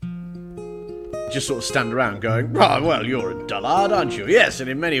just sort of stand around going, "Oh, well, you're a dullard, aren't you? Yes, and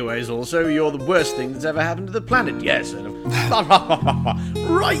in many ways also, you're the worst thing that's ever happened to the planet. Yes." And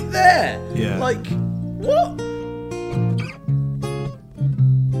right there. Yeah. Like, what?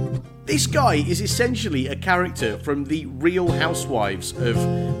 This guy is essentially a character from the Real Housewives of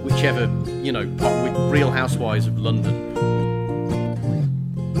whichever, Real Housewives of London.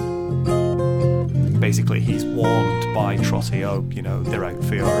 Basically, he's warned by Trotty, they're out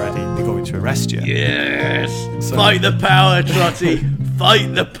for you already, they're going to arrest you. Yes! Fight the power, Trotty!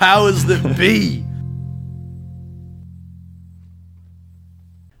 Fight the powers that be!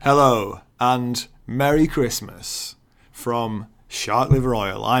 Hello, and Merry Christmas from Shark Liver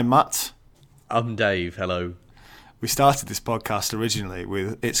Oil. I'm Matt. I'm Dave, hello. We started this podcast originally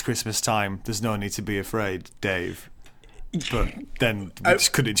with "It's Christmas time, there's no need to be afraid, Dave." But then we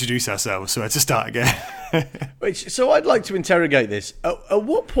just couldn't introduce ourselves, so I had to start again. So I'd like to interrogate this. At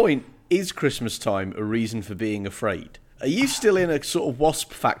what point is Christmas time a reason for being afraid? Are you still in a sort of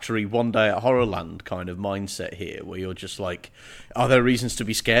wasp factory one day at Horrorland kind of mindset here, where you're just like, are there reasons to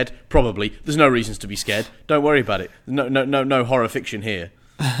be scared? Probably. There's no reasons to be scared. Don't worry about it. No horror fiction here.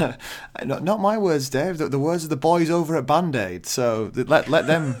 Not my words, Dave. The words of the boys over at Band-Aid. So let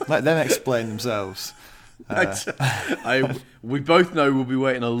them explain themselves. We both know we'll be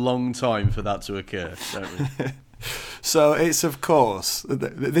waiting a long time for that to occur, don't we? So it's, of course,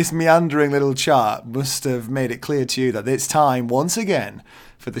 this meandering little chart must have made it clear to you that it's time once again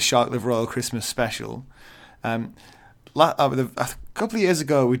for the Shark Liver Oil Christmas special. A couple of years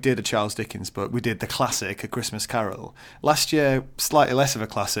ago we did a Charles Dickens book. We did the classic, A Christmas Carol. Last year, slightly less of a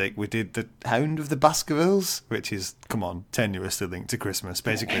classic, we did The Hound of the Baskervilles, which is, tenuously linked to Christmas,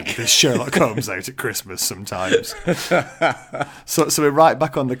 basically, because Sherlock Holmes out at Christmas sometimes. So we're right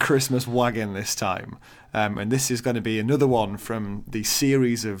back on the Christmas wagon this time. And this is going to be another one from the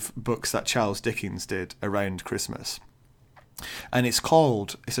series of books that Charles Dickens did around Christmas. And it's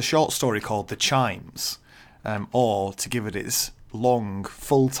a short story called The Chimes. Or, to give it its long,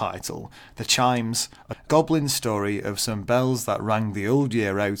 full title, The Chimes, a goblin story of some bells that rang the old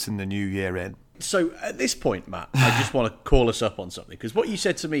year out and the new year in. So, at this point, Matt, I just want to call us up on something, because what you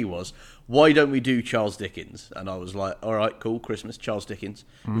said to me was, why don't we do Charles Dickens? And I was like, all right, cool, Christmas, Charles Dickens.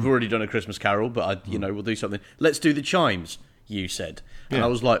 We've already done A Christmas Carol, but, we'll do something. Let's do The Chimes, you said. And Yeah. I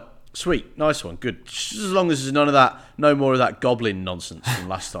was like, sweet, nice one, good. Just as long as there's no more of that goblin nonsense from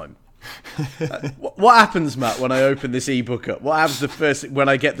last time. What happens, Matt, when I open this ebook up? What happens when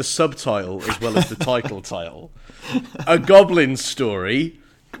I get the subtitle as well as the title? A goblin story,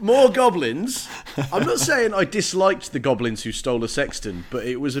 more goblins. I'm not saying I disliked the goblins who stole a sexton, but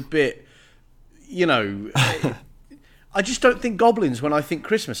it was a bit, I just don't think goblins when I think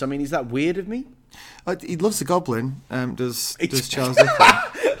Christmas. I mean, is that weird of me? He loves the goblin, does Charles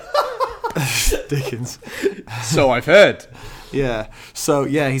Dickens. So I've heard. Yeah. So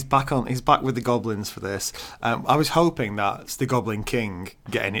he's back with the goblins for this. I was hoping that the Goblin King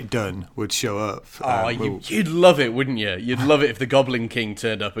getting it done would show up. You'd love it, wouldn't you? You'd love it if the Goblin King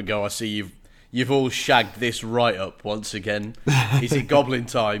turned up and go, I see you've all shagged this right up once again. Is it goblin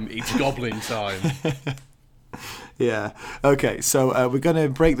time? It's goblin time. Yeah. Okay. So we're going to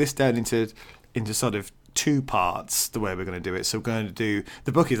break this down into sort of two parts, the way we're going to do it. So we're going to do,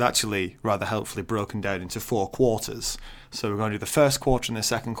 the book is actually rather helpfully broken down into 4 quarters. So we're going to do the first quarter and the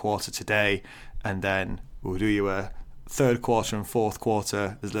second quarter today, and then we'll do you a third quarter and fourth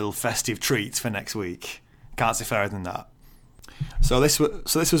quarter as little festive treats for next week. Can't say fairer than that. So this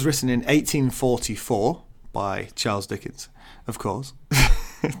was written in 1844 by Charles Dickens, of course.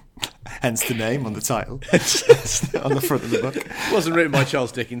 Hence the name on the title, on the front of the book. It wasn't written by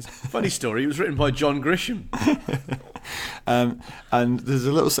Charles Dickens. Funny story, it was written by John Grisham. And there's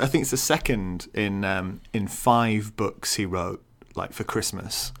a little, I think it's the second in 5 books he wrote, like, for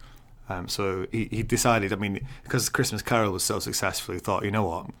Christmas. So he decided, because Christmas Carol was so successful, he thought, you know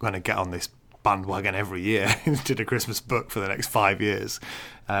what, I'm going to get on this bandwagon every year and did a Christmas book for the next 5 years.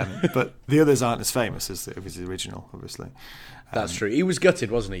 But the others aren't as famous as his original, obviously. That's true. He was gutted,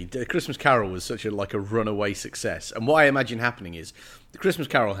 wasn't he? The Christmas Carol was such a runaway success. And what I imagine happening is, the Christmas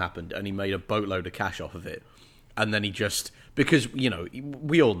Carol happened and he made a boatload of cash off of it. And then he just, because,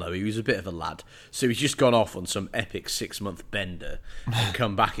 we all know he was a bit of a lad. So he's just gone off on some epic 6-month bender and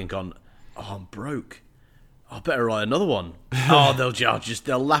come back and gone, oh, I'm broke. I better write another one. Oh, they'll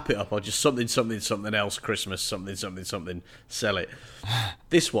lap it up. I'll just something else, Christmas, something, sell it.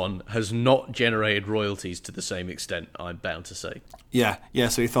 This one has not generated royalties to the same extent, I'm bound to say. Yeah,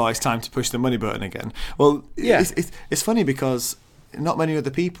 so he thought it's time to push the money button again. Well, yeah. It's funny because not many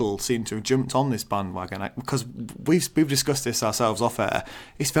other people seem to have jumped on this bandwagon, because we've discussed this ourselves off air.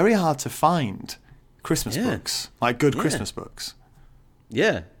 It's very hard to find Christmas books, like good Christmas books.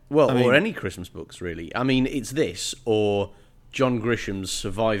 Yeah, well, or any Christmas books, really. I mean, it's this, or John Grisham's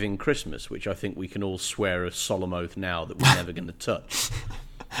Surviving Christmas, which I think we can all swear a solemn oath now that we're never going to touch.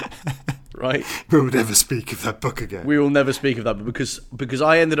 Right? We will never speak of that book again. We will never speak of that, but because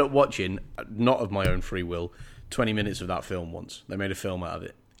I ended up watching, not of my own free will, 20 minutes of that film once. They made a film out of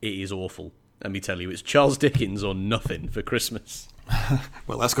it. It is awful. Let me tell you, it's Charles Dickens or nothing for Christmas.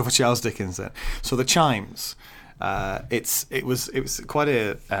 Well, let's go for Charles Dickens then. So The Chimes, it was quite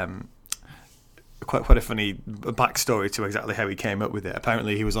a funny backstory to exactly how he came up with it.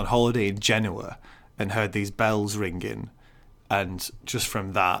 Apparently, he was on holiday in Genoa and heard these bells ringing, and just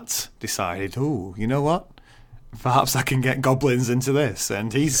from that decided, oh, you know what? Perhaps I can get goblins into this,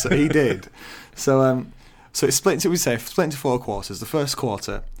 and he did. So it's split into 4 quarters. The first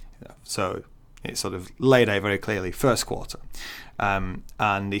quarter, so it's sort of laid out very clearly. First quarter,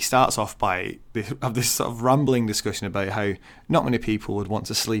 and he starts off by have this sort of rambling discussion about how not many people would want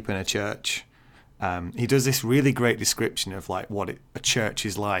to sleep in a church. He does this really great description of like what a church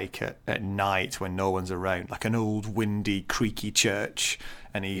is like at night when no one's around, like an old windy creaky church,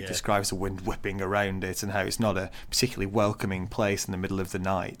 and he describes the wind whipping around it and how it's not a particularly welcoming place in the middle of the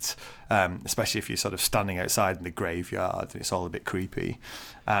night, especially if you're sort of standing outside in the graveyard and it's all a bit creepy.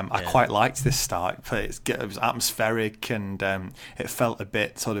 I quite liked this start, but it was atmospheric, and it felt a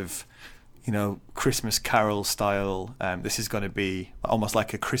bit sort of, you know, Christmas Carol style. This is going to be almost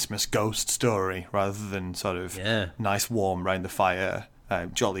like a Christmas ghost story rather than sort of nice, warm, round the fire,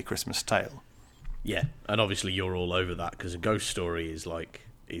 jolly Christmas tale. Yeah, and obviously you're all over that because a ghost story is like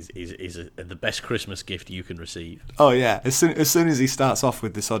the best Christmas gift you can receive. Oh yeah, as soon as he starts off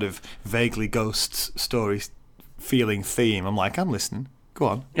with the sort of vaguely ghost story feeling theme, I'm like, I'm listening. Go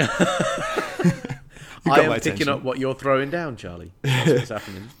on. I am picking up what you're throwing down, Charlie. That's what's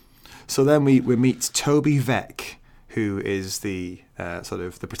happening. So then we meet Toby Veck, who is the sort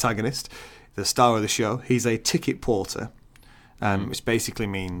of the protagonist, the star of the show. He's a ticket porter, which basically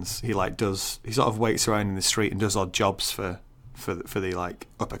means he sort of waits around in the street and does odd jobs for the like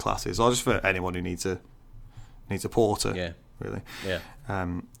upper classes, or just for anyone who needs a porter. Yeah, really. Yeah.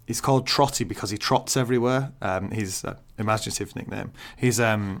 He's called Trotty because he trots everywhere. His imaginative nickname. He's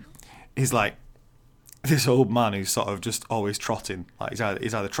like this old man who's sort of just always trotting. Like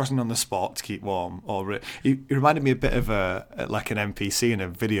he's either trotting on the spot to keep warm, or he reminded me a bit of like an NPC in a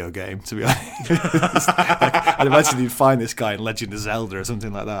video game, to be honest. Like, I'd imagine you'd find this guy in Legend of Zelda or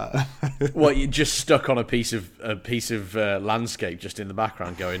something like that. What, you're just stuck on a piece of landscape just in the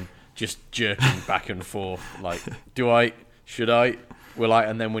background, just jerking back and forth. Like, should I, will I?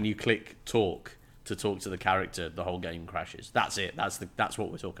 And then when you click talk to the character, the whole game crashes. That's it. That's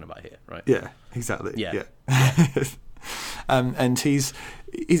what we're talking about here, right? Yeah, exactly. Yeah. And he's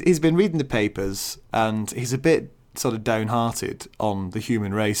been reading the papers, and he's a bit sort of downhearted on the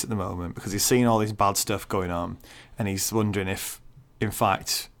human race at the moment because he's seen all this bad stuff going on, and he's wondering if, in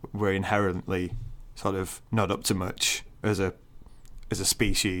fact, we're inherently sort of not up to much as a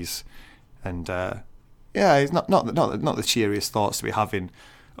species. And he's not the cheeriest thoughts to be having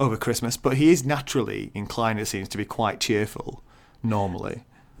over Christmas, but he is naturally inclined, it seems, to be quite cheerful normally.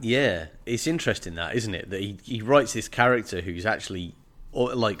 Yeah, it's interesting that, isn't it? That he writes this character who's actually,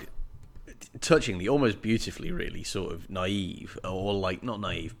 like, touchingly, almost beautifully, really, sort of naive, or like not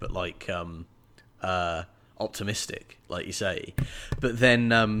naive, but like optimistic, like you say. But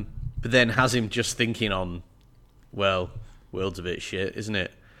then has him just thinking on, well, world's a bit shit, isn't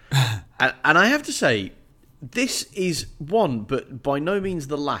it? and I have to say, this is one, but by no means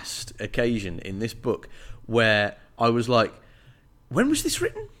the last occasion in this book where I was like, when was this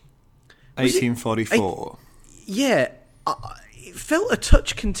written? 1844. Yeah, it felt a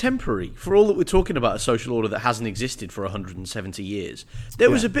touch contemporary for all that we're talking about a social order that hasn't existed for 170 years.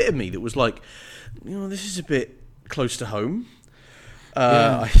 There was a bit of me that was like, this is a bit close to home.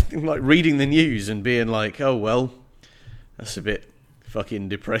 I think, like, reading the news and being like, oh, well, that's a bit fucking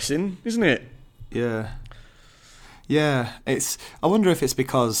depressing, isn't it? Yeah. Yeah, I wonder if it's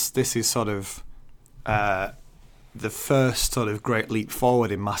because this is sort of the first sort of great leap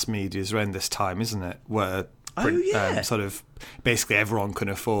forward in mass media around this time, isn't it? Where sort of basically everyone can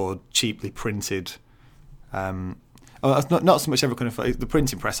afford cheaply printed. Not so much everyone can afford. The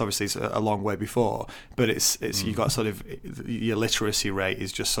printing press obviously is a long way before, but it's you got sort of your literacy rate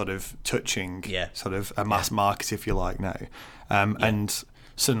is just sort of touching sort of a mass market, if you like, now, and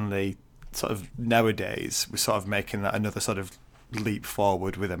suddenly, sort of nowadays, we're sort of making that another sort of leap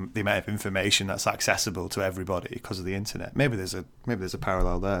forward with the amount of information that's accessible to everybody because of the internet. Maybe there's a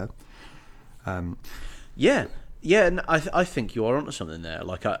parallel there. Yeah, and I think you are onto something there.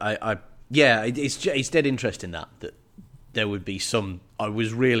 Like it's dead interesting that there would be some. There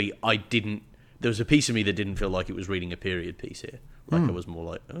was a piece of me that didn't feel like it was reading a period piece here. Like I was more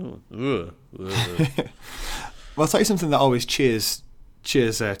like, Well, I'll tell you something that always cheers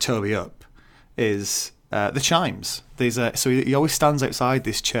Toby up is the chimes. So he always stands outside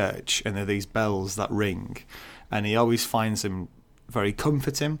this church, and there are these bells that ring, and he always finds them very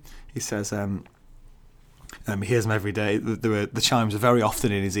comforting. He says he hears them every day. The chimes are very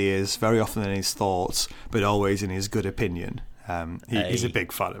often in his ears, very often in his thoughts, but always in his good opinion. He's a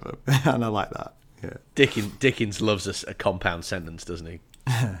big fan of them, and I like that. Yeah. Dickens loves a compound sentence, doesn't he?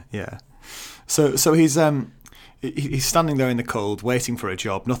 Yeah. So he's standing there in the cold, waiting for a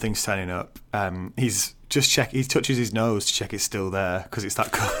job. Nothing's turning up. He touches his nose to check it's still there because it's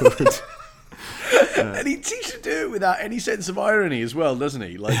that cold. And he seems to do it without any sense of irony as well, doesn't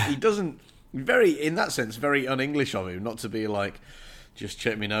he? Like he doesn't. In that sense, very un-English of him not to be like, just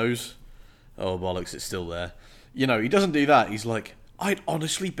check my nose. Oh bollocks, it's still there. He doesn't do that. He's like, I'd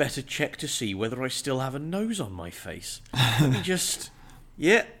honestly better check to see whether I still have a nose on my face. Let me just,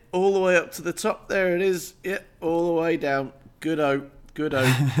 all the way up to the top. There it is. Yeah, all the way down. Good-o.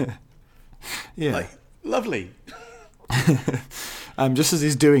 Yeah. Like, lovely. Just as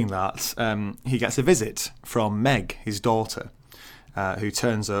he's doing that, he gets a visit from Meg, his daughter, who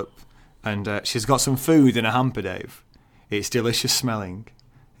turns up, and she's got some food in a hamper, Dave. It's delicious smelling.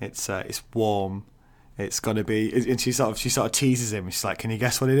 It's warm. It's gonna be, and she sort of teases him. She's like, "Can you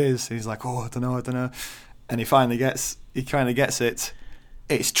guess what it is?" And he's like, "Oh, I don't know." And he kind of gets it.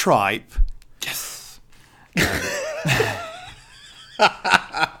 It's tripe. Yes.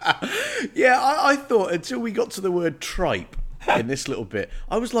 Yeah, I thought until we got to the word tripe in this little bit,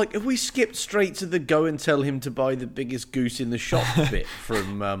 I was like, have we skipped straight to the go and tell him to buy the biggest goose in the shop bit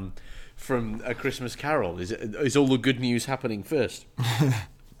from A Christmas Carol? Is all the good news happening first?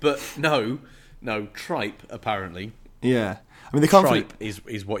 But no, tripe apparently. Yeah, I mean the conflict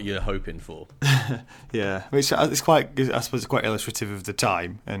is what you're hoping for. Yeah, which is quite, I suppose, quite illustrative of the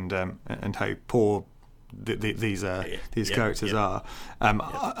time and how poor these characters are.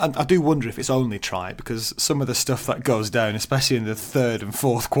 I do wonder if it's only tripe, because some of the stuff that goes down, especially in the third and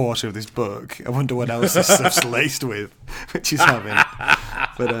fourth quarter of this book, I wonder what else this stuff's laced with, which he's having.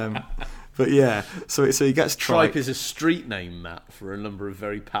 But yeah, so he gets tripe. Tripe is a street name, Matt, for a number of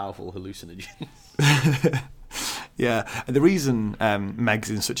very powerful hallucinogens. Yeah, and the reason Meg's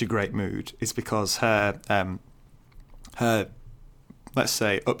in such a great mood is because her let's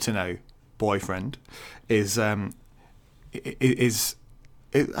say up to now boyfriend is has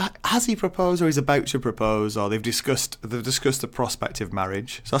he proposed, or he's about to propose, or they've discussed the prospect of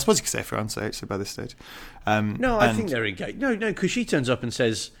marriage. So I suppose you could say fiancé actually by this stage. I think they're engaged. No, because she turns up and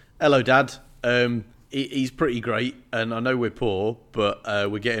says, "Hello, Dad. He's pretty great, and I know we're poor, but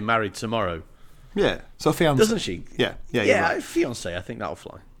we're getting married tomorrow." Yeah, so fiancé, doesn't she? Yeah, right. Fiancé. I think that'll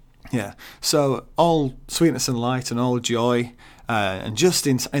fly. Yeah, so all sweetness and light and all joy, and just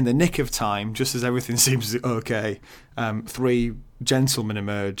in the nick of time, just as everything seems okay, three gentlemen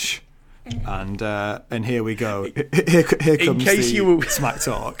emerge, and here we go. Here comes the smack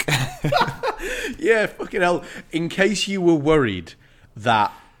talk. Yeah, fucking hell. In case you were worried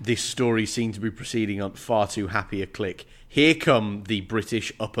that this story seemed to be proceeding on far too happy a click, here come the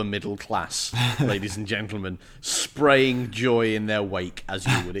British upper middle class, ladies and gentlemen, spraying joy in their wake, as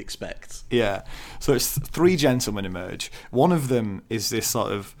you would expect. Yeah, so it's three gentlemen emerge. One of them is this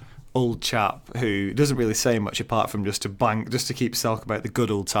sort of old chap who doesn't really say much apart from just to keep talking about the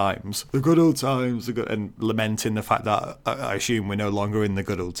good old times, and lamenting the fact that I assume we're no longer in the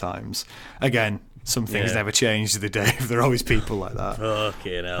good old times. Again, some things never change to the day. There are always people like that.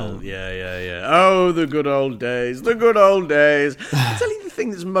 Fucking hell. Yeah. Oh, the good old days. The good old days. I'll tell you the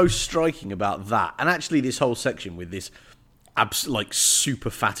thing that's most striking about that, and actually this whole section with this super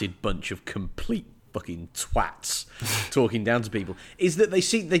fatted bunch of complete fucking twats talking down to people, is that they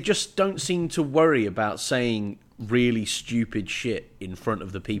just don't seem to worry about saying really stupid shit in front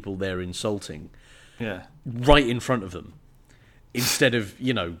of the people they're insulting. Yeah. Right in front of them. Instead of,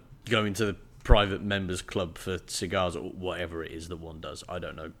 going to the private members club for cigars or whatever it is that one does. I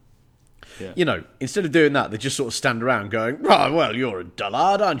don't know. Yeah. Instead of doing that, they just sort of stand around going, "Oh, well, you're a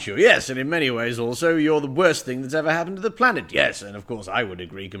dullard, aren't you? Yes, and in many ways also you're the worst thing that's ever happened to the planet. Yes, and of course I would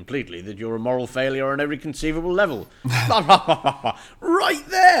agree completely that you're a moral failure on every conceivable level." Right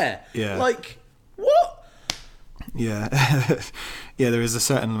there. Yeah. Like, what? Yeah. Yeah, there is a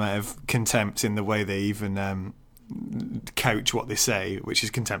certain amount of contempt in the way they even couch what they say, which is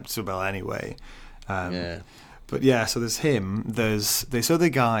contemptible anyway. Yeah. But yeah, so there's him. There's this other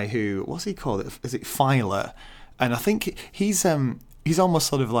guy who, what's he called? Is it Filer? And I think he's almost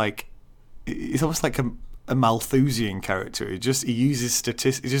sort of like, he's almost like a Malthusian character. He just uses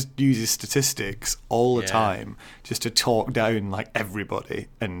statistics all the time just to talk down like everybody,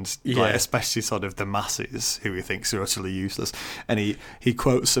 and like especially sort of the masses who he thinks are utterly useless. And he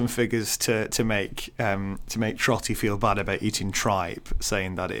quotes some figures to make Trotty feel bad about eating tripe,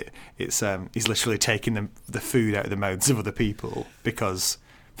 saying that it's he's literally taking the food out of the mouths of other people because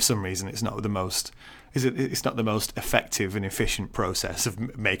for some reason it's not the most effective and efficient process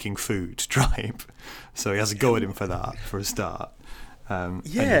of making food, tripe. So he has a go at him for that, for a start. And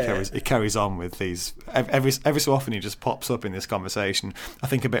he carries on with these. Every so often he just pops up in this conversation. I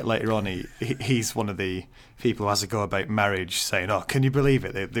think a bit later on he's one of the people who has a go about marriage, saying, "Oh, can you believe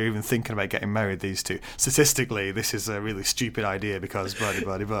it? They're even thinking about getting married, these two. Statistically, this is a really stupid idea because blah,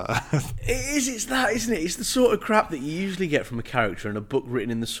 blah, blah, blah." It's that, isn't it? It's the sort of crap that you usually get from a character in a book written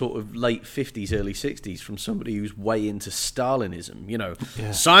in the sort of late 50s, early 60s from somebody who's way into Stalinism. You know,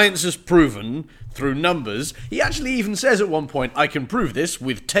 science has proven through numbers. He actually even says at one point, "I can prove this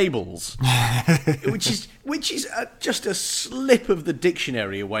with tables," which is just a slip of the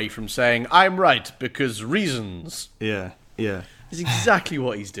dictionary away from saying I'm right because reasons. Yeah. It's exactly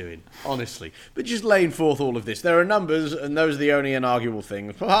what he's doing, honestly. But just laying forth all of this. There are numbers, and those are the only inarguable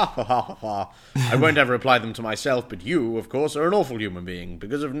things. I won't ever apply them to myself, but you, of course, are an awful human being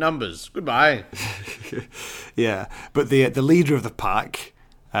because of numbers. Goodbye. Yeah, but the leader of the pack,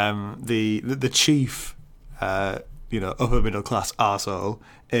 the chief, upper middle class arsehole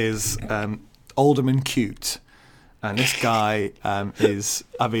is Alderman Cute. And this guy he's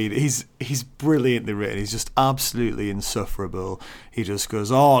brilliantly written. He's just absolutely insufferable. He just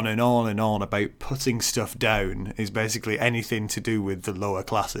goes on and on and on about putting stuff down. It's basically anything to do with the lower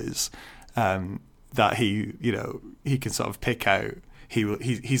classes that he can sort of pick out.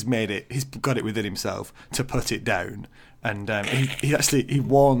 He's got it within himself to put it down. And he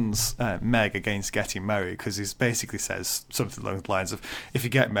warns Meg against getting married because he basically says something along the lines of, if you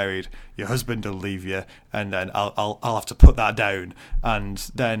get married, your husband will leave you, and then I'll have to put that down, and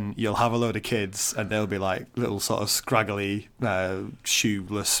then you'll have a load of kids, and they'll be like little sort of scraggly,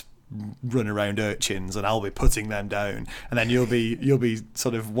 shoeless, run around urchins, and I'll be putting them down, and then you'll be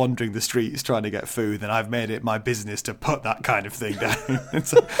sort of wandering the streets trying to get food, and I've made it my business to put that kind of thing down.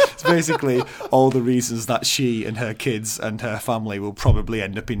 So it's basically all the reasons that she and her kids and her family will probably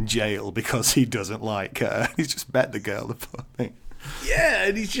end up in jail because he doesn't like her. He's just met the girl, the poor thing. Yeah,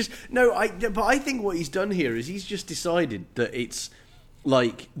 and he's just but I think what he's done here is he's just decided that it's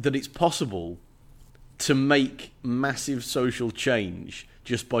possible to make massive social change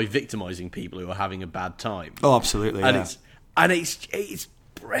just by victimizing people who are having a bad time. Oh, absolutely. And it's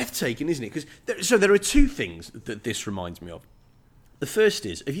breathtaking, isn't it? Because there are two things that this reminds me of. The first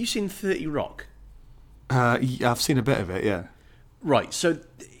is, have you seen 30 Rock? I've seen a bit of it, yeah. Right. So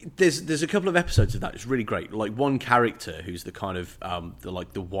there's a couple of episodes of that. It's really great. Like one character who's the kind of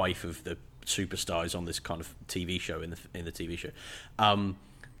the wife of the superstars on this kind of TV show in the TV show.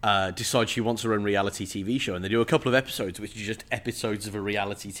 Decides she wants her own reality TV show, and they do a couple of episodes which are just episodes of a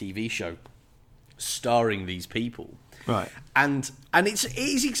reality TV show starring these people. Right. And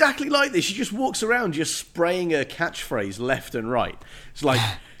it's exactly like this. She just walks around just spraying her catchphrase left and right. It's like,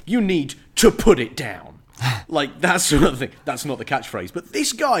 you need to put it down. Like, that sort of thing. That's not the catchphrase. But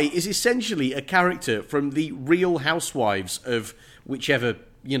this guy is essentially a character from the Real Housewives of whichever,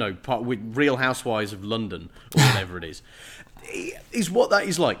 Real Housewives of London, or whatever it is what that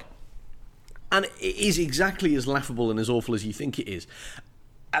is like. And it is exactly as laughable and as awful as you think it is.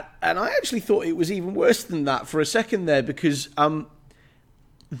 And I actually thought it was even worse than that for a second there, because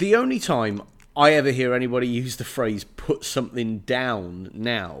the only time I ever hear anybody use the phrase "put something down"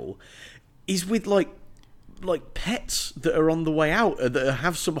 now is with like pets that are on the way out, that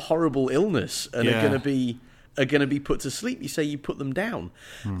have some horrible illness and are going to be put to sleep. You say you put them down.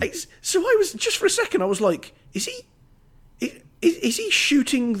 So I was, just for a second, I was like, is he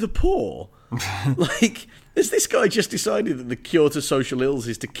shooting the poor? Like, has this guy just decided that the cure to social ills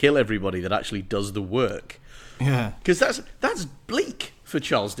is to kill everybody that actually does the work? Yeah. Because that's bleak for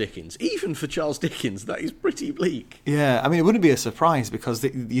Charles Dickens. Even for Charles Dickens, that is pretty bleak. Yeah, I mean, it wouldn't be a surprise because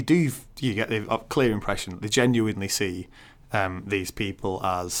you get the clear impression that they genuinely see these people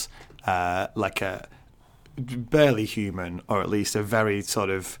as like a barely human, or at least a very sort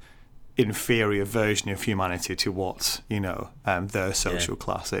of inferior version of humanity to what their social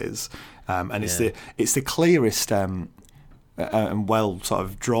class is, and it's the clearest and well sort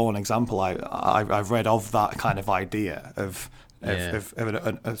of drawn example I've read of that kind of idea of a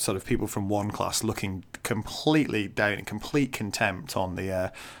sort of people from one class looking completely down in complete contempt on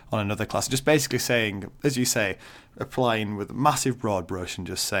another class, just basically saying, as you say, applying with a massive broad brush and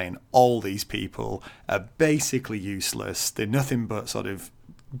just saying all these people are basically useless. They're nothing but sort of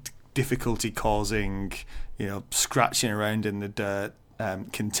difficulty causing, scratching around in the dirt,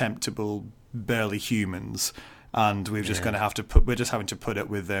 contemptible, burly humans, and we're just going to have to we're just having to put up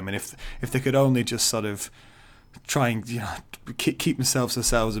with them. And if they could only just sort of try and keep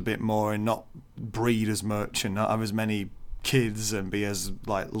themselves a bit more and not breed as much and not have as many kids and be as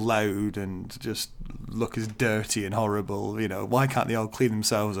loud and just look as dirty and horrible, why can't they all clean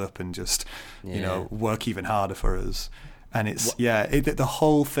themselves up and just work even harder for us? And it's the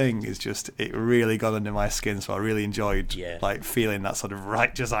whole thing is just, it really got under my skin, so I really enjoyed feeling that sort of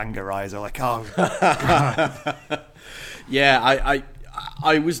righteous anger rise. I'm like, oh God.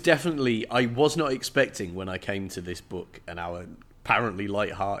 I was not expecting when I came to this book and our apparently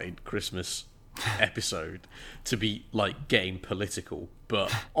light-hearted Christmas episode to be getting political,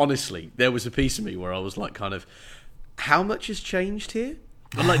 but honestly there was a piece of me where I was kind of, how much has changed here?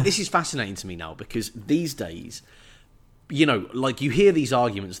 And this is fascinating to me now, because these days, you hear these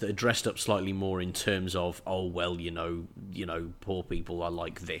arguments that are dressed up slightly more in terms of, oh, well, poor people are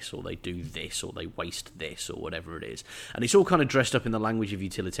like this, or they do this, or they waste this, or whatever it is. And it's all kind of dressed up in the language of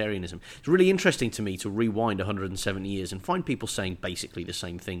utilitarianism. It's really interesting to me to rewind 170 years and find people saying basically the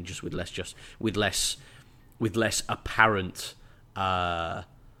same thing, just with less apparent kind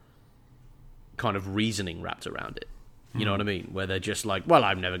of reasoning wrapped around it. You know what I mean? Where they're just well,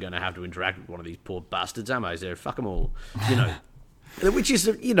 I'm never going to have to interact with one of these poor bastards, am I? So fuck them all. Which is,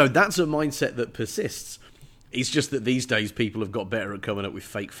 that's a mindset that persists. It's just that these days people have got better at coming up with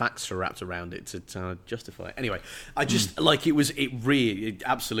fake facts wrapped around it to justify it. Anyway, I just, it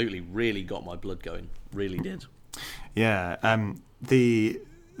absolutely really got my blood going. Really did. Yeah. The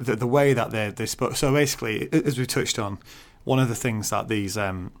way that they spoke. So basically, as we touched on, one of the things that these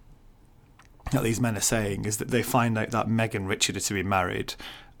men are saying is that they find out that Meg and Richard are to be married,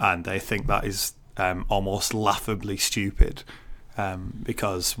 and they think that is almost laughably stupid,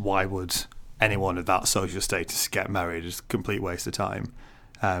 because why would anyone of that social status get married? It's a complete waste of time.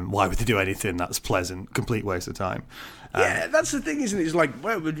 Why would they do anything that's pleasant? Complete waste of time. That's the thing, isn't it? It's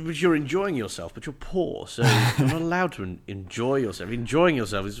but you're enjoying yourself, but you're poor, so you're not allowed to enjoy yourself. Enjoying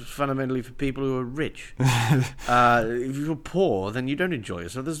yourself is fundamentally for people who are rich. If you're poor, then you don't enjoy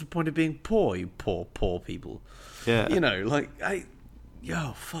yourself. There's the point of being poor, you poor people. Yeah.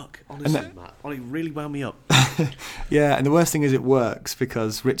 Fuck. Honestly, Matt, it really wound me up. Yeah, and the worst thing is it works,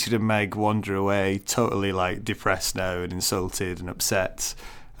 because Richard and Meg wander away totally depressed now and insulted and upset.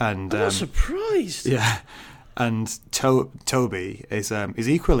 And I'm not surprised. Yeah. And Toby is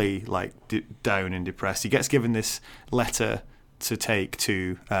equally down and depressed. He gets given this letter to take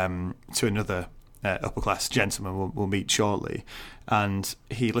to another upper class gentleman we'll meet shortly, and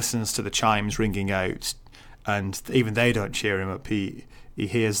he listens to the chimes ringing out, and even they don't cheer him up. He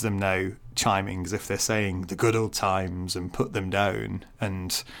hears them now chiming as if they're saying the good old times and put them down,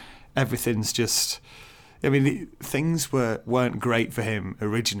 and everything's just. I mean, things weren't great for him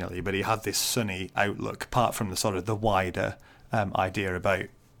originally, but he had this sunny outlook, apart from the sort of the wider idea about,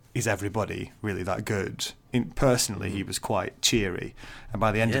 is everybody really that good? Personally, he was quite cheery, and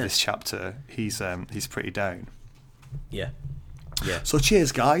by the end of this chapter, he's pretty down. Yeah. So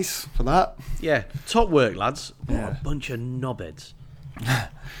cheers, guys, for that. Yeah, top work, lads. What a bunch of knobheads.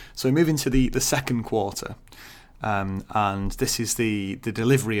 So we move into the second quarter, and this is the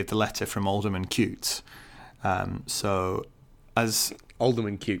delivery of the letter from Alderman Cute. So, as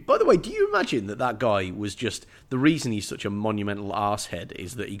Alderman Cute. By the way, do you imagine that guy was just, the reason he's such a monumental arsehead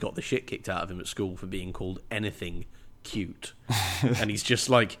is that he got the shit kicked out of him at school for being called anything cute, and he's just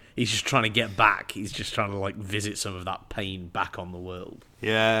trying to get back. He's just trying to visit some of that pain back on the world.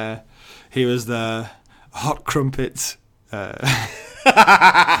 Yeah, he was the hot crumpet.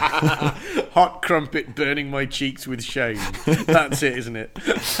 Hot crumpet burning my cheeks with shame. That's it, isn't it?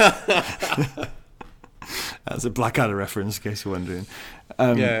 That's a Blackadder reference, in case you're wondering.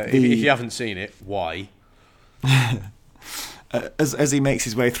 If you haven't seen it, why? As he makes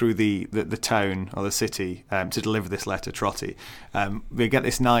his way through the town or the city to deliver this letter, Trotty, we get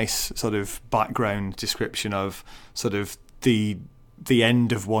this nice sort of background description of sort of the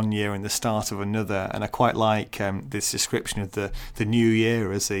end of one year and the start of another, and I quite like this description of the new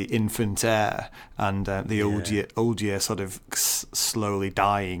year as the infant heir, and the old year sort of slowly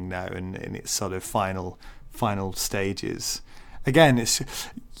dying now and in its sort of final stages. Again,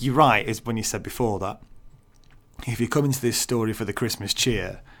 you're right, is when you said before that if you come into this story for the Christmas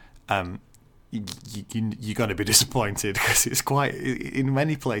cheer, you're going to be disappointed, because it's quite, in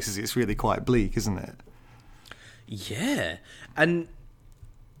many places, it's really quite bleak, isn't it? Yeah, and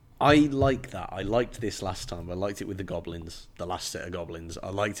I like that. I liked this last time. I liked it with the goblins, the last set of goblins. I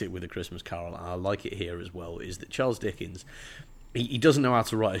liked it with A Christmas Carol, and I like it here as well, is that Charles Dickens, he doesn't know how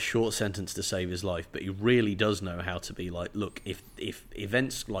to write a short sentence to save his life, but he really does know how to be like, look, if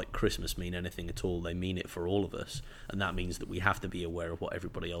events like Christmas mean anything at all, they mean it for all of us, and that means that we have to be aware of what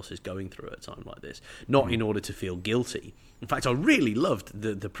everybody else is going through at a time like this, not in order to feel guilty. In fact, I really loved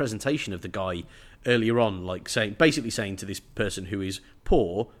the presentation of the guy earlier on, like basically saying to this person who is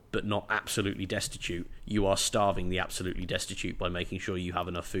poor but not absolutely destitute, you are starving the absolutely destitute by making sure you have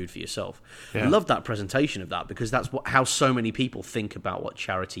enough food for yourself. Yeah. I love that presentation of that, because that's how so many people think about what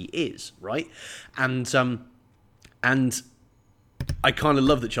charity is, right? And I kind of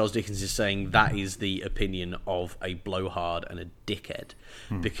love that Charles Dickens is saying that is the opinion of a blowhard and a dickhead,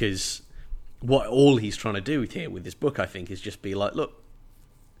 because what all he's trying to do here with this book, I think, is just be like, look,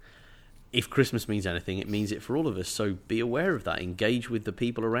 if Christmas means anything, it means it for all of us. So be aware of that. Engage with the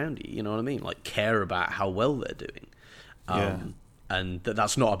people around you. You know what I mean? Like, care about how well they're doing. And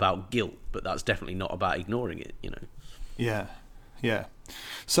that's not about guilt, but that's definitely not about ignoring it, you know? Yeah, yeah.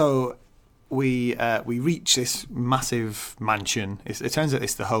 So we reach this massive mansion. It turns out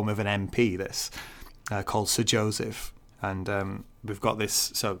it's the home of an MP, called Sir Joseph. And we've got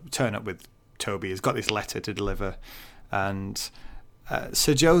this, so turn up with Toby. He's got this letter to deliver. And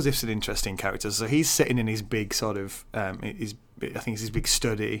Sir Joseph's an interesting character. So he's sitting in his big sort of, I think it's his big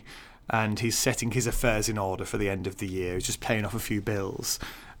study, and he's setting his affairs in order for the end of the year. He's just paying off a few bills,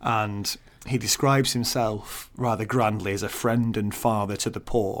 and he describes himself rather grandly as a friend and father to the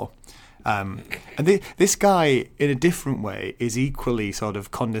poor. And this guy, in a different way, is equally sort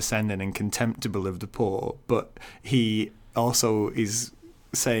of condescending and contemptible of the poor, but he also is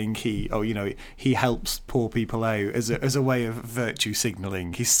saying he helps poor people out as a way of virtue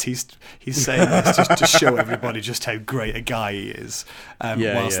signalling. He's saying this just to show everybody just how great a guy he is.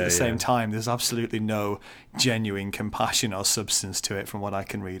 Whilst at the same time, there's absolutely no genuine compassion or substance to it, from what I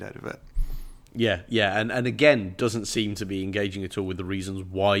can read out of it. Yeah, and again, doesn't seem to be engaging at all with the reasons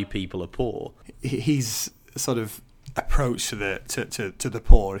why people are poor. His sort of approach to the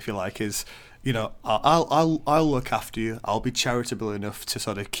poor, if you like, is, you know, I'll look after you. I'll be charitable enough to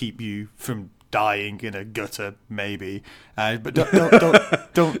sort of keep you from dying in a gutter, maybe. But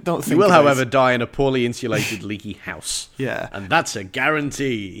don't think you will, however, die in a poorly insulated, leaky house. Yeah, and that's a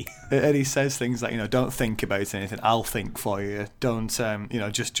guarantee. And he says things like, you know, don't think about anything. I'll think for you. Don't,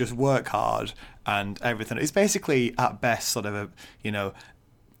 just work hard and everything. It's basically at best sort of a, you know,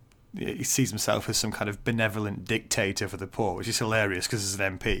 he sees himself as some kind of benevolent dictator for the poor, which is hilarious because he's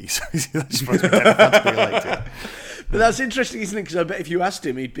an MP, so he's supposed to be democratically elected. But that's interesting, isn't it? Because I bet if you asked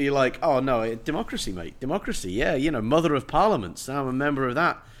him, he'd be like, "Oh no, democracy, mate, democracy. Yeah, you know, mother of parliaments. I'm a member of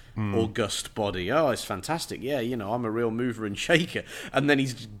that august body. Oh, it's fantastic. Yeah, you know, I'm a real mover and shaker." And then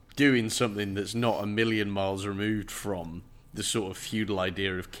he's doing something that's not a million miles removed from the sort of feudal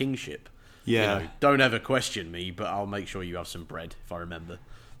idea of kingship. Yeah, you know, don't ever question me, but I'll make sure you have some bread if I remember.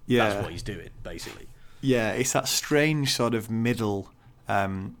 Yeah, that's what he's doing, basically. Yeah, it's that strange sort of middle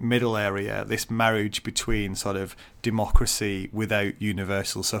area, this marriage between sort of democracy without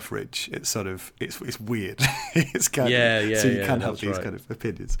universal suffrage. It's sort of it's weird. It's kind of so you can have these kind of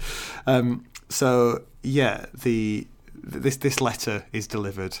opinions. This letter is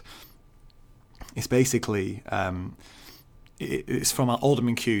delivered. It's basically it's from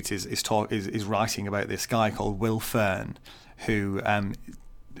Alderman Cute is writing about this guy called Will Fern, who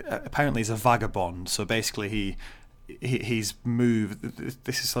apparently is a vagabond. So basically he's moved.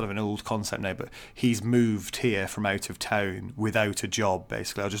 This is sort of an old concept now, but he's moved here from out of town without a job,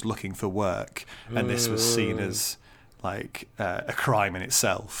 basically, or just looking for work, and this was seen as like a crime in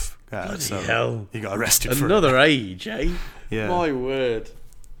itself. So hell. He got arrested for another age, eh? Yeah. My word.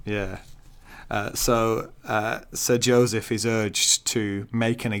 Yeah. So Sir Joseph is urged to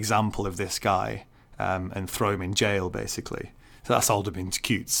make an example of this guy and throw him in jail, basically. So that's Alderman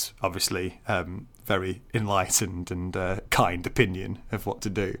Cute's, obviously, very enlightened and kind opinion of what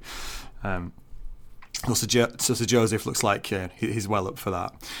to do. So Sir Joseph looks like he's well up for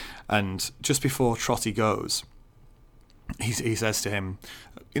that. And just before Trotty goes, he says to him,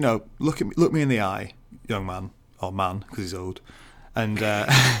 you know, look me in the eye, young man, or man, because he's old, and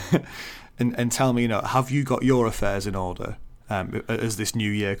and tell me, you know, have you got your affairs in order as this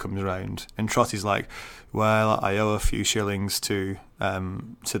new year comes around? And Trotty's like, well, I owe a few shillings to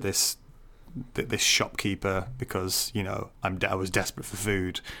this this shopkeeper because I was desperate for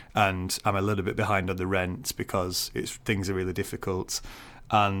food and I'm a little bit behind on the rent because things are really difficult,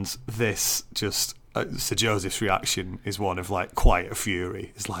 and this just Sir Joseph's reaction is one of like quiet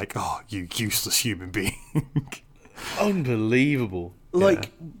fury. It's like, oh, you useless human being. Unbelievable.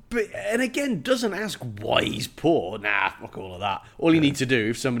 Like, but, and again, doesn't ask why he's poor. Nah, fuck all of that. All you need to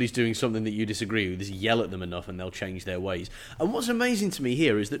do, if somebody's doing something that you disagree with, is yell at them enough and they'll change their ways. And what's amazing to me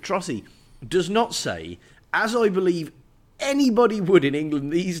here is that Trotty does not say, as I believe anybody would in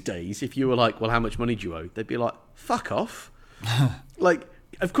England these days, if you were like, well, how much money do you owe? They'd be like, fuck off. Like,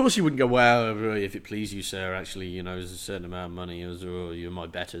 of course you wouldn't go, well, if it please you, sir, actually, there's a certain amount of money, you're my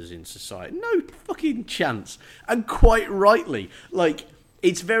betters in society. No fucking chance. And quite rightly. Like,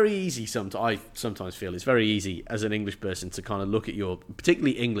 it's very easy, I sometimes feel it's very easy as an English person to kind of look at your,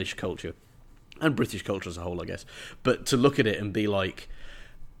 particularly English culture, and British culture as a whole, I guess, but to look at it and be like,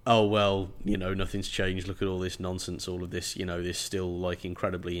 oh, well, nothing's changed, look at all this nonsense, all of this, this still, like,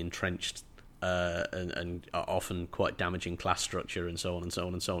 incredibly entrenched and often quite damaging class structure and so on and so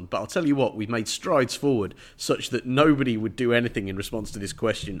on and so on. But I'll tell you what, we've made strides forward such that nobody would do anything in response to this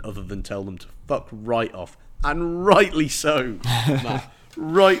question other than tell them to fuck right off. And rightly so, Matt.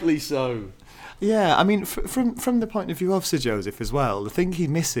 Rightly so. Yeah, I mean, from the point of view of Sir Joseph as well, the thing he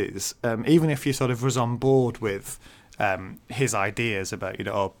misses, even if you sort of was on board with his ideas about,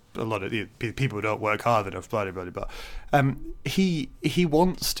 a lot of people don't work hard enough, blah, blah, blah, blah. He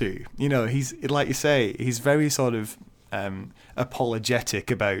wants to, he's, like you say, he's very sort of apologetic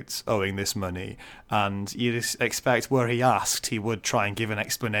about owing this money, and you just expect where he asked, he would try and give an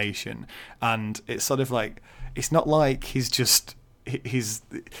explanation. And it's sort of like, it's not like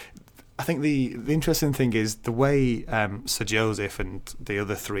I think the interesting thing is the way Sir Joseph and the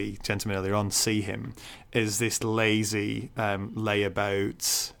other three gentlemen earlier on see him is this lazy,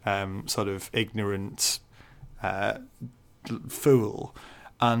 layabout, sort of ignorant fool,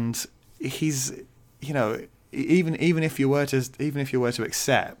 and he's, even if you were to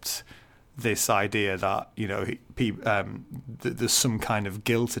accept this idea that there's some kind of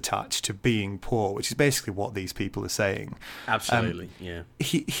guilt attached to being poor, which is basically what these people are saying. Absolutely, yeah.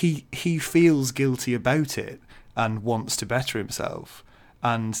 He feels guilty about it and wants to better himself,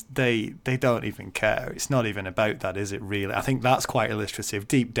 and they don't even care. It's not even about that, is it? Really, I think that's quite illustrative.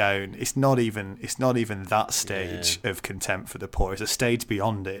 Deep down, it's not even that stage of contempt for the poor. It's a stage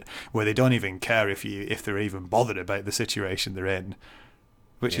beyond it where they don't even care if they're even bothered about the situation they're in.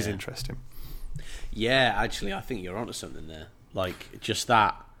 Which is interesting. Yeah, actually, I think you're onto something there. Like, just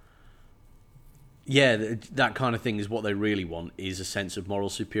that. Yeah, that kind of thing is what they really want, is a sense of moral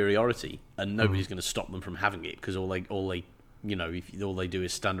superiority, and nobody's going to stop them from having it, because all they do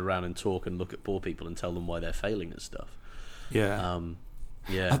is stand around and talk and look at poor people and tell them why they're failing at stuff. Yeah.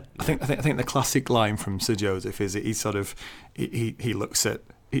 I think the classic line from Sir Joseph is that he sort of he looks at.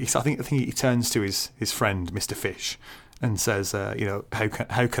 I think he turns to his friend Mr. Fish and says,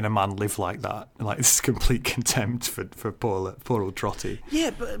 how can a man live like that? Like, this is complete contempt for poor old Trotty. Yeah,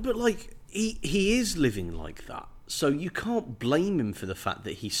 but like he is living like that, so you can't blame him for the fact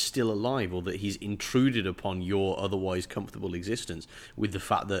that he's still alive, or that he's intruded upon your otherwise comfortable existence with the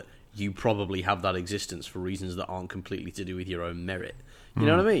fact that you probably have that existence for reasons that aren't completely to do with your own merit. You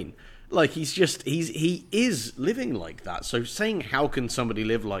know what I mean? Like, he is living like that. So saying, how can somebody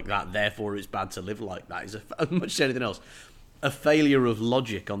live like that, therefore it's bad to live like that, is as much as anything else a failure of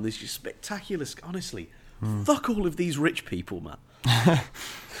logic on this spectacular. Honestly, fuck all of these rich people, man.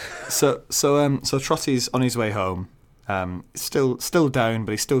 So Trotty's on his way home. Still down,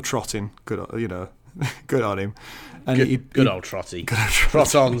 but he's still trotting. Good, good on him. And good old Trotty.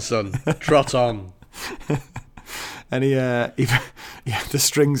 Trot on, son. Trot on. And the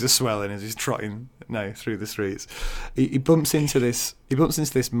strings are swelling as he's trotting now through the streets. He bumps into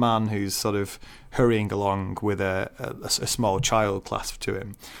this man who's sort of hurrying along with a small child clasped to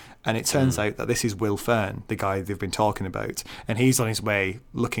him, and it turns out that this is Will Fern, the guy they've been talking about, and he's on his way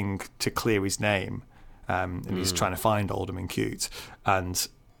looking to clear his name, and he's trying to find Alderman Cute, and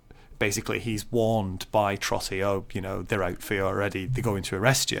basically he's warned by Trotty, they're out for you already, they're going to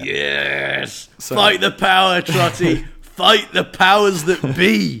arrest you. Yes! So, fight the power, Trotty! Fight the powers that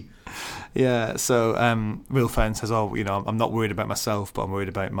be! Yeah, so Will Fern says, I'm not worried about myself, but I'm worried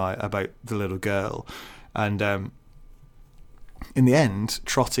about the little girl. And in the end,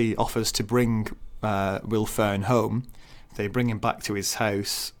 Trotty offers to bring Will Fern home. They bring him back to his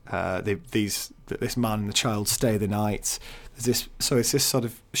house. This man and the child stay the night. It's this sort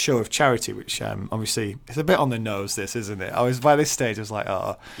of show of charity, which obviously it's a bit on the nose. This, isn't it? By this stage, I was like,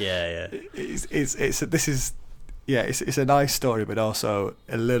 oh, yeah. This is Yeah, it's a nice story, but also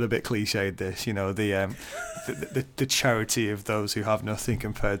a little bit cliched. This, the charity of those who have nothing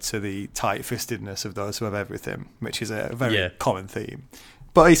compared to the tight-fistedness of those who have everything, which is a very common theme.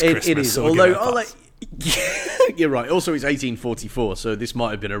 But it's Christmas. It is, so although you're right. Also, it's 1844, so this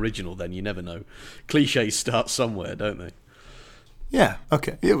might have been original. Then you never know. Cliches start somewhere, don't they? Yeah.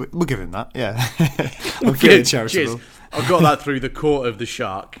 Okay. Yeah, we'll give him that. Yeah. I'm feeling charitable. Cheers. I got that through the court of the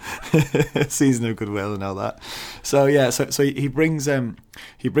shark. Season of goodwill and all that. So yeah. So he brings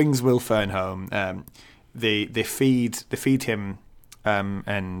Will Fern home. They feed him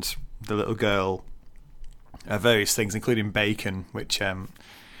and the little girl various things, including bacon, which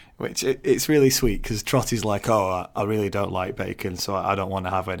it's really sweet because Trotty's like, oh, I really don't like bacon, so I don't want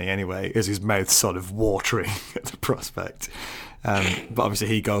to have any anyway, as his mouth's sort of watering at the prospect. But obviously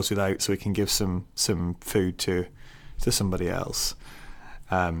he goes without so he can give some food to somebody else.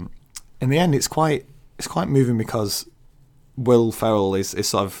 In the end, it's quite moving because Will Ferrell is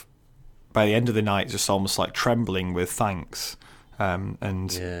sort of, by the end of the night, just almost like trembling with thanks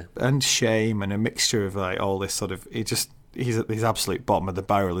and shame and a mixture of like all this sort of. He's at his absolute bottom of the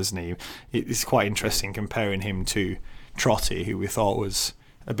barrel, isn't he? It's quite interesting comparing him to Trotty, who we thought was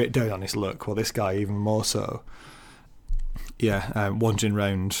a bit down on his luck. Well, this guy even more so. Yeah, wandering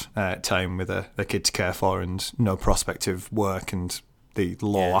around town with a kid to care for and no prospect of work, and the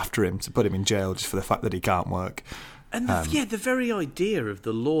law after him to put him in jail just for the fact that he can't work. And the very idea of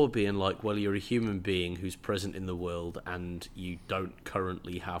the law being like, well, you're a human being who's present in the world and you don't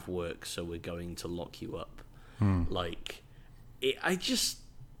currently have work, so we're going to lock you up.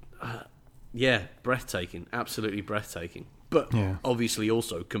 Breathtaking, absolutely breathtaking. But obviously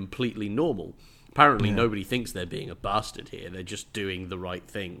also completely normal. Apparently nobody thinks they're being a bastard here. They're just doing the right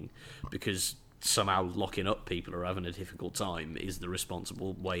thing because somehow locking up people who are having a difficult time is the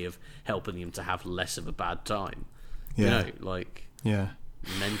responsible way of helping them to have less of a bad time. Yeah.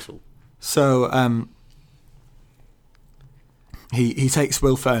 Mental. So he takes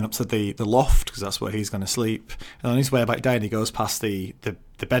Will Fern up to the loft because that's where he's going to sleep. And on his way back down, he goes past the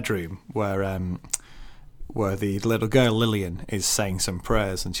bedroom where the little girl Lillian is saying some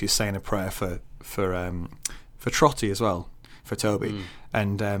prayers, and she's saying a prayer for Trotty as well, for Toby.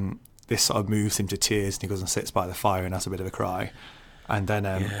 And this sort of moves him to tears, and he goes and sits by the fire and has a bit of a cry, and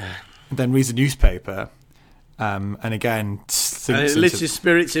then reads a newspaper. And again, and it lifts his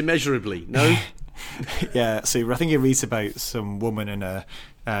spirits immeasurably. No. Yeah, so I think he reads about some woman and a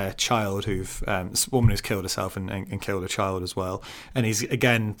child woman who's killed herself and killed a child as well, and he's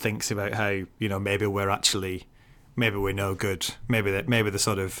again thinks about how maybe we're no good, maybe the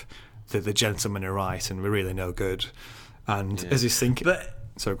sort of the gentlemen are right and we're really no good, and as he's thinking,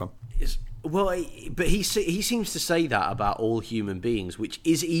 sorry, go on. Well, but he seems to say that about all human beings, which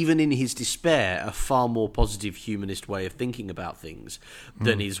is, even in his despair, a far more positive humanist way of thinking about things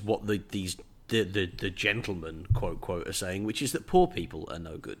than is what the gentlemen, quote, are saying, which is that poor people are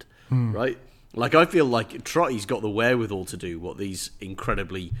no good, right? Like, I feel like Trotty's got the wherewithal to do what these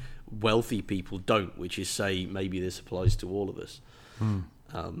incredibly wealthy people don't, which is say, maybe this applies to all of us.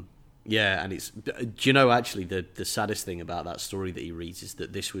 And it's, do you know, actually, the saddest thing about that story that he reads is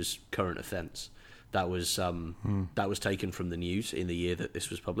that this was current offence. That was taken from the news in the year that this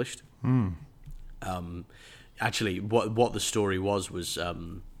was published. Actually, what the story was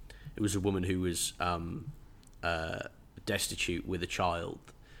it was a woman who was destitute with a child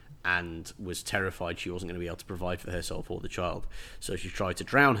and was terrified she wasn't going to be able to provide for herself or the child. So she tried to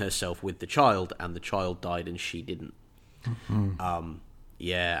drown herself with the child, and the child died and she didn't.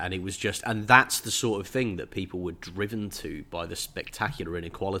 And it was just... And that's the sort of thing that people were driven to by the spectacular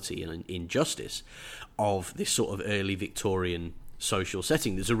inequality and injustice of this sort of early Victorian social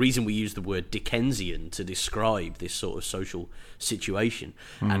setting. There's a reason we use the word Dickensian to describe this sort of social situation.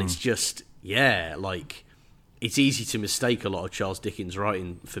 And it's just, it's easy to mistake a lot of Charles Dickens'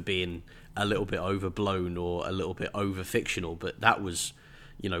 writing for being a little bit overblown or a little bit over-fictional, but that was,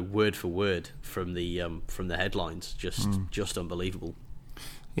 word for word from the headlines. Just unbelievable.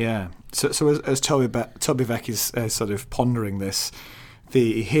 Yeah. So as Toby Veck is sort of pondering this,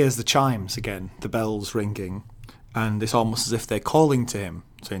 he hears the chimes again, the bells ringing, and it's almost as if they're calling to him,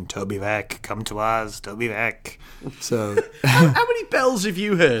 saying, "Toby Veck, come to us, Toby Veck." So, how many bells have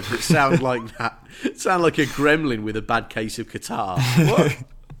you heard that sound like that? Sound like a gremlin with a bad case of catarrh. What?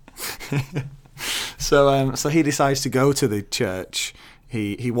 So he decides to go to the church.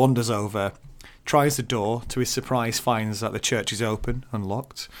 He wanders over, tries the door. To his surprise, finds that the church is open,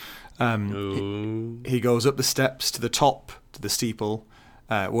 unlocked. He goes up the steps to the top, to the steeple,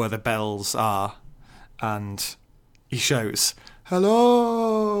 where the bells are, and he shouts,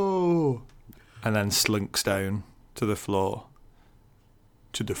 "Hello!" and then slunks down to the floor.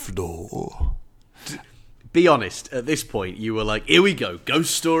 To the floor. Be honest, at this point, you were like, here we go,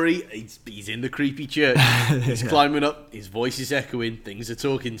 ghost story, he's in the creepy church, he's climbing up, his voice is echoing, things are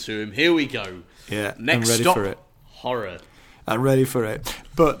talking to him, here we go. Yeah, next I'm ready stop, for it. horror. I'm ready for it.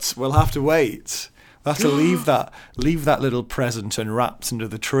 But we'll have to wait. We'll have to leave that little present unwrapped under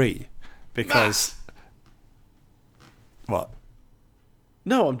the tree. Because... What?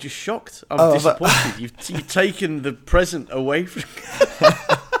 No, I'm just shocked. I'm disappointed. You've taken the present away from...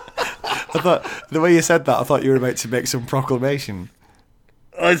 I thought, the way you said that, I thought you were about to make some proclamation.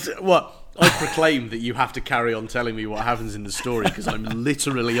 What? I proclaim that you have to carry on telling me what happens in the story because I'm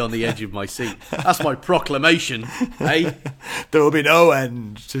literally on the edge of my seat. That's my proclamation, eh? There will be no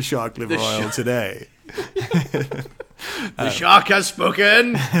end to Sharkliver Royal today. The shark has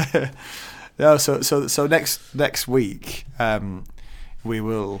spoken. No, so next week we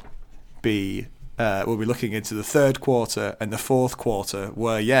will be we'll be looking into the third quarter and the fourth quarter,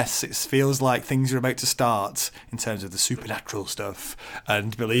 where yes, it feels like things are about to start in terms of the supernatural stuff.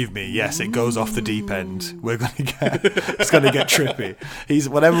 And believe me, yes, it goes off the deep end. It's going to get trippy.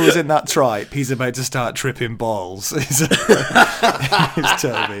 Whatever was in that tripe, he's about to start tripping balls. He's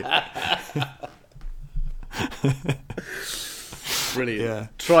telling me. Brilliant. Yeah.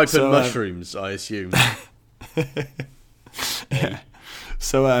 Tripe and mushrooms, I assume. Yeah.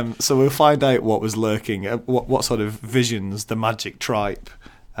 So we'll find out what was lurking, what sort of visions the magic tripe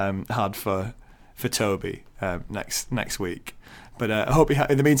had for Toby next week. But I hope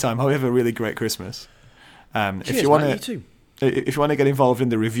in the meantime, hope you have a really great Christmas. Cheers, if you want mate, you too. If you want to get involved in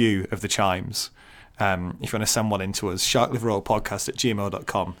the review of the chimes, if you want to send one in to us,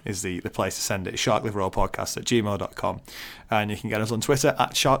 sharkliveroyalpodcast@gmail.com is the place to send it. Sharkliveroyalpodcast@gmail.com, and you can get us on Twitter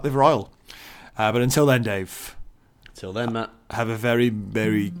 @sharkliveroyal. But until then, Dave. Till then, Matt. Have a very,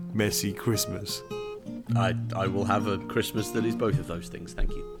 very messy Christmas. I will have a Christmas that is both of those things.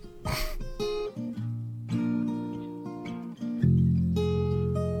 Thank you.